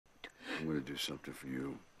I'm gonna do something for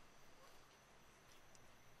you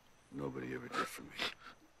nobody ever did for me.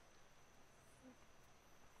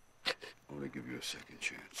 I want to give you a second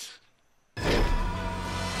chance.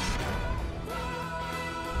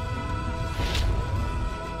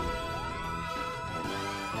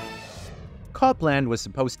 Copland was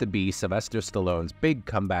supposed to be Sylvester Stallone's big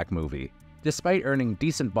comeback movie. Despite earning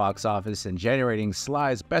decent box office and generating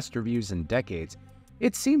Sly's best reviews in decades,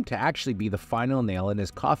 it seemed to actually be the final nail in his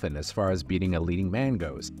coffin as far as beating a leading man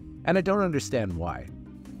goes, and I don't understand why.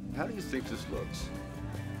 How do you think this looks?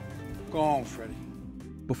 Go on, Freddy.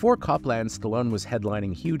 Before Copland, Stallone was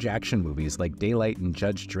headlining huge action movies like Daylight and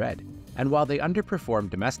Judge Dredd, and while they underperformed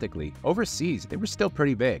domestically, overseas they were still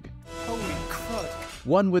pretty big. Holy crud.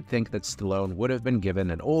 One would think that Stallone would have been given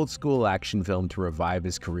an old-school action film to revive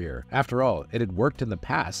his career. After all, it had worked in the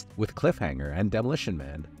past with Cliffhanger and Demolition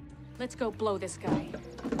Man. Let's go blow this guy.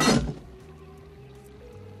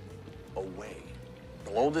 Away.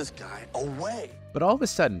 Blow this guy away. But all of a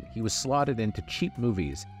sudden, he was slotted into cheap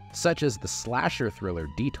movies, such as the slasher thriller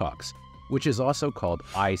Detox, which is also called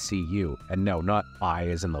ICU. And no, not I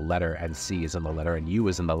as in the letter, and C as in the letter, and U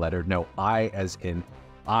as in the letter. No, I as in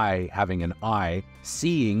I having an I,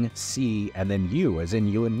 seeing C, and then you as in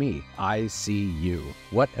you and me. I see you.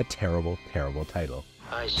 What a terrible, terrible title.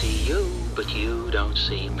 I see you, but you don't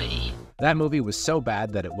see me. That movie was so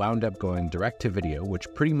bad that it wound up going direct-to-video,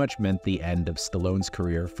 which pretty much meant the end of Stallone's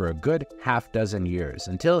career for a good half-dozen years,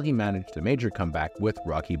 until he managed a major comeback with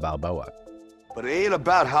Rocky Balboa. But it ain't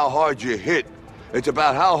about how hard you hit. It's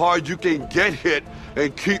about how hard you can get hit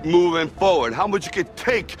and keep moving forward. How much you can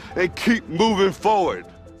take and keep moving forward.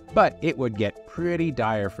 But it would get pretty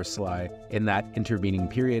dire for Sly in that intervening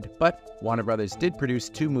period, but Warner Brothers did produce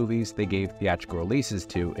two movies they gave theatrical releases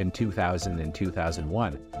to in 2000 and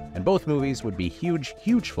 2001, and both movies would be huge,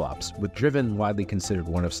 huge flops, with Driven widely considered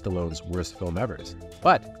one of Stallone's worst film evers.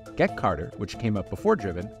 But Get Carter, which came up before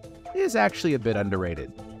Driven, is actually a bit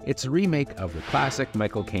underrated. It's a remake of the classic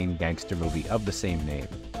Michael Caine gangster movie of the same name.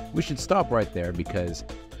 We should stop right there because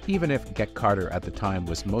even if Get Carter at the time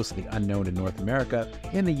was mostly unknown in North America,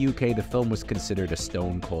 in the UK the film was considered a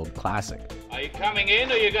stone-cold classic. Are you coming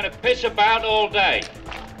in or are you going to piss about all day?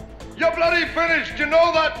 You're bloody finished, you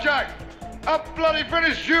know that, Jack? I've bloody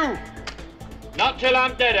finished you! Not till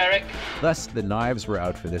I'm dead, Eric. Thus, the knives were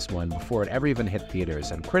out for this one before it ever even hit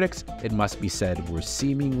theaters, and critics, it must be said, were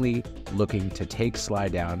seemingly looking to take Sly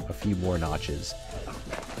down a few more notches.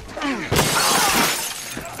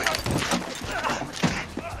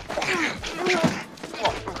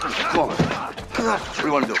 Come on. What do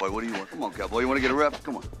you want to do, boy? What do you want? Come on, cowboy. You want to get a rep?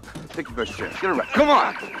 Come on. Take your best chance. Get a rep. Come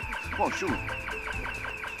on. Come on, shoot.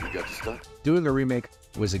 You got the stuff? Doing a remake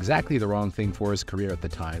was exactly the wrong thing for his career at the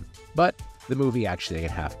time, but the movie actually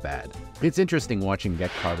ain't half bad. It's interesting watching Get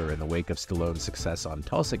Carter in the wake of Stallone's success on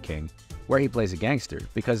Tulsa King, where he plays a gangster,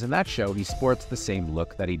 because in that show he sports the same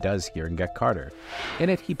look that he does here in Get Carter. In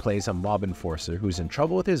it, he plays a mob enforcer who's in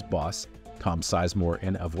trouble with his boss, Tom Sizemore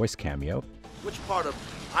in a voice cameo. Which part of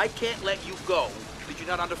I can't let you go did you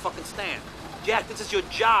not understand? Jack, this is your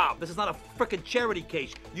job. This is not a frickin' charity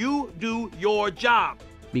case. You do your job.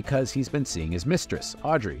 Because he's been seeing his mistress,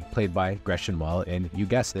 Audrey, played by Gretchen Mol in, you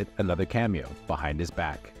guessed it, another cameo, behind his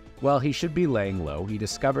back. While he should be laying low, he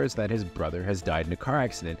discovers that his brother has died in a car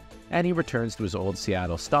accident, and he returns to his old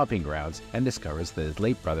Seattle stomping grounds and discovers that his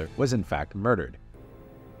late brother was in fact murdered.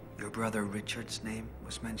 Your brother Richard's name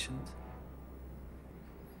was mentioned?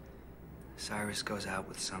 Cyrus goes out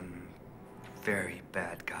with some very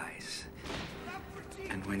bad guys.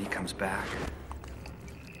 And when he comes back,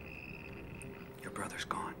 your brother's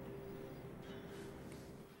gone.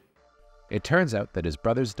 It turns out that his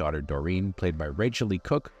brother's daughter, Doreen, played by Rachel Lee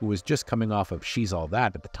Cook, who was just coming off of She's All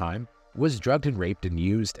That at the time, was drugged and raped and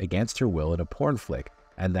used against her will in a porn flick,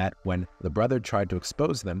 and that when the brother tried to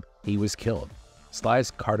expose them, he was killed. Sly's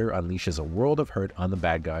Carter unleashes a world of hurt on the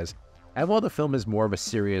bad guys, and while the film is more of a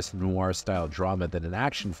serious noir-style drama than an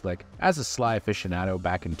action flick, as a Sly aficionado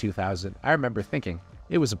back in 2000, I remember thinking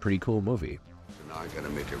it was a pretty cool movie. So now I gotta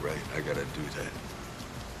make it right. I gotta do that.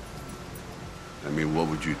 I mean, what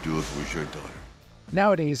would you do if it was your daughter?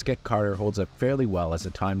 Nowadays, Get Carter holds up fairly well as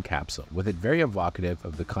a time capsule, with it very evocative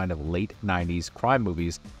of the kind of late 90s crime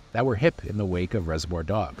movies that were hip in the wake of Reservoir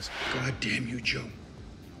Dogs. God damn you, Joe.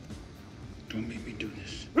 Don't make me do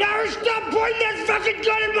this. Larry, stop pointing that fucking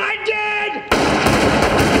gun at my dad!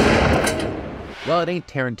 While it ain't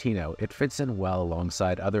Tarantino, it fits in well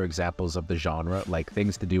alongside other examples of the genre like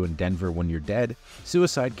Things to Do in Denver When You're Dead,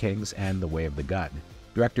 Suicide Kings, and The Way of the Gun.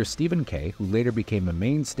 Director Stephen Kay, who later became a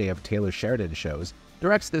mainstay of Taylor Sheridan shows,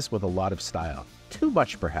 directs this with a lot of style. Too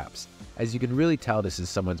much, perhaps. as you can really tell this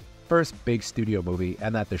is someone's first big studio movie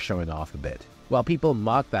and that they're showing off a bit. While people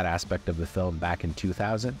mocked that aspect of the film back in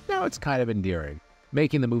 2000, now it's kind of endearing,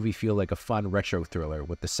 making the movie feel like a fun retro thriller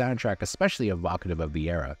with the soundtrack especially evocative of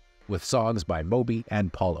the era, with songs by Moby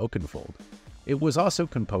and Paul Oakenfold. It was also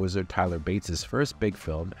composer Tyler Bates' first big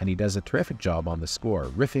film, and he does a terrific job on the score,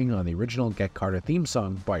 riffing on the original Get Carter theme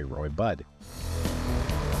song by Roy Budd.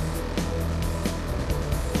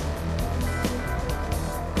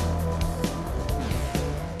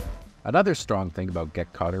 Another strong thing about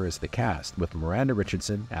Get Carter is the cast, with Miranda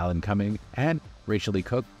Richardson, Alan Cumming, and Rachel Lee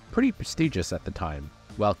Cook pretty prestigious at the time,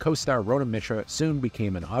 while co-star Rhoda Mitra soon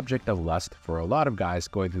became an object of lust for a lot of guys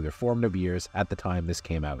going through their formative years at the time this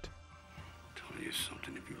came out. I'll tell you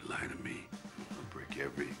something, if you lie to me, I'll break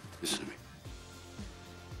every... Listen to me.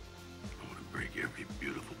 I want to break every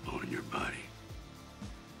beautiful bone in your body.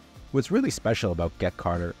 What's really special about Get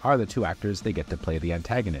Carter are the two actors they get to play the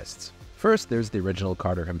antagonists. First, there's the original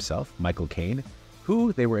Carter himself, Michael Caine,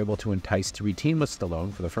 who they were able to entice to re-team with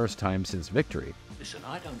Stallone for the first time since Victory. Listen,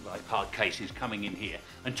 I don't like hard cases coming in here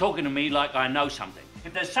and talking to me like I know something.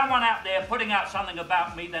 If there's someone out there putting out something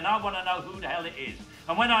about me, then I want to know who the hell it is.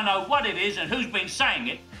 And when I know what it is and who's been saying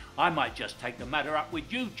it, I might just take the matter up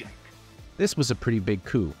with you, Jack. This was a pretty big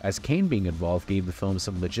coup, as Caine being involved gave the film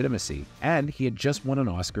some legitimacy, and he had just won an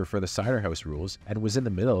Oscar for The Cider House Rules and was in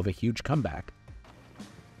the middle of a huge comeback.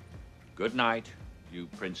 Good night, you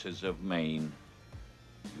princes of Maine,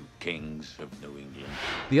 you kings of New England.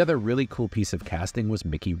 The other really cool piece of casting was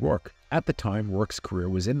Mickey Rourke. At the time, Rourke's career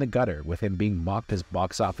was in the gutter, with him being mocked as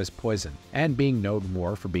box office poison, and being known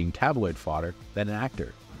more for being tabloid fodder than an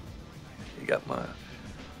actor. You got my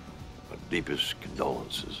deepest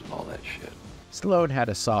condolences and all that shit. Stallone had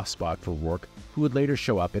a soft spot for Rourke, who would later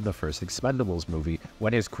show up in the first Expendables movie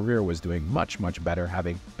when his career was doing much better,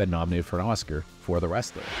 having been nominated for an Oscar for The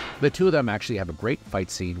Wrestler. The two of them actually have a great fight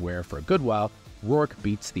scene where, for a good while, Rourke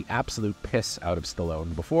beats the absolute piss out of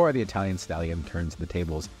Stallone before the Italian Stallion turns the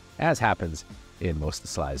tables, as happens in most of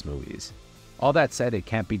Sly's movies. All that said, it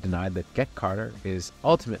can't be denied that Get Carter is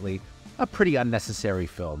ultimately a pretty unnecessary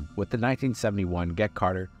film, with the 1971 Get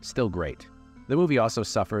Carter still great. The movie also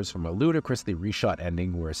suffers from a ludicrously reshot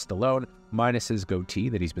ending where Stallone, minus his goatee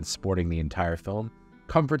that he's been sporting the entire film,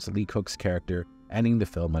 comforts Lee Cook's character, ending the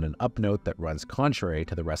film on an up note that runs contrary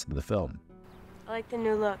to the rest of the film. I like the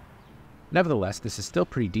new look. Nevertheless, this is still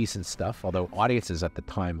pretty decent stuff, although audiences at the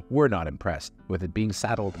time were not impressed, with it being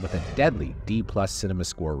saddled with a deadly D+ cinema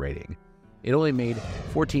score rating. It only made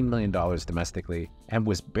 $14 million domestically and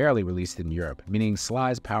was barely released in Europe, meaning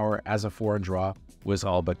Sly's power as a foreign draw was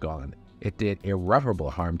all but gone. It did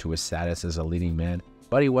irreparable harm to his status as a leading man,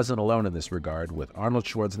 but he wasn't alone in this regard, with Arnold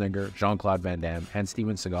Schwarzenegger, Jean-Claude Van Damme, and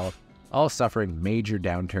Steven Seagal all suffering major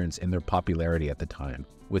downturns in their popularity at the time,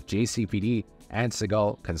 with JCVD and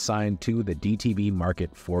Seagal consigned to the DTV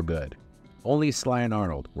market for good. Only Sly and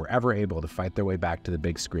Arnold were ever able to fight their way back to the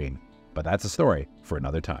big screen, but that's a story for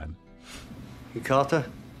another time. You Carter?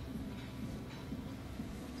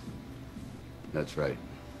 That's right.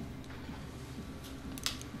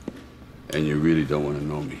 And you really don't want to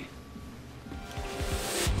know me.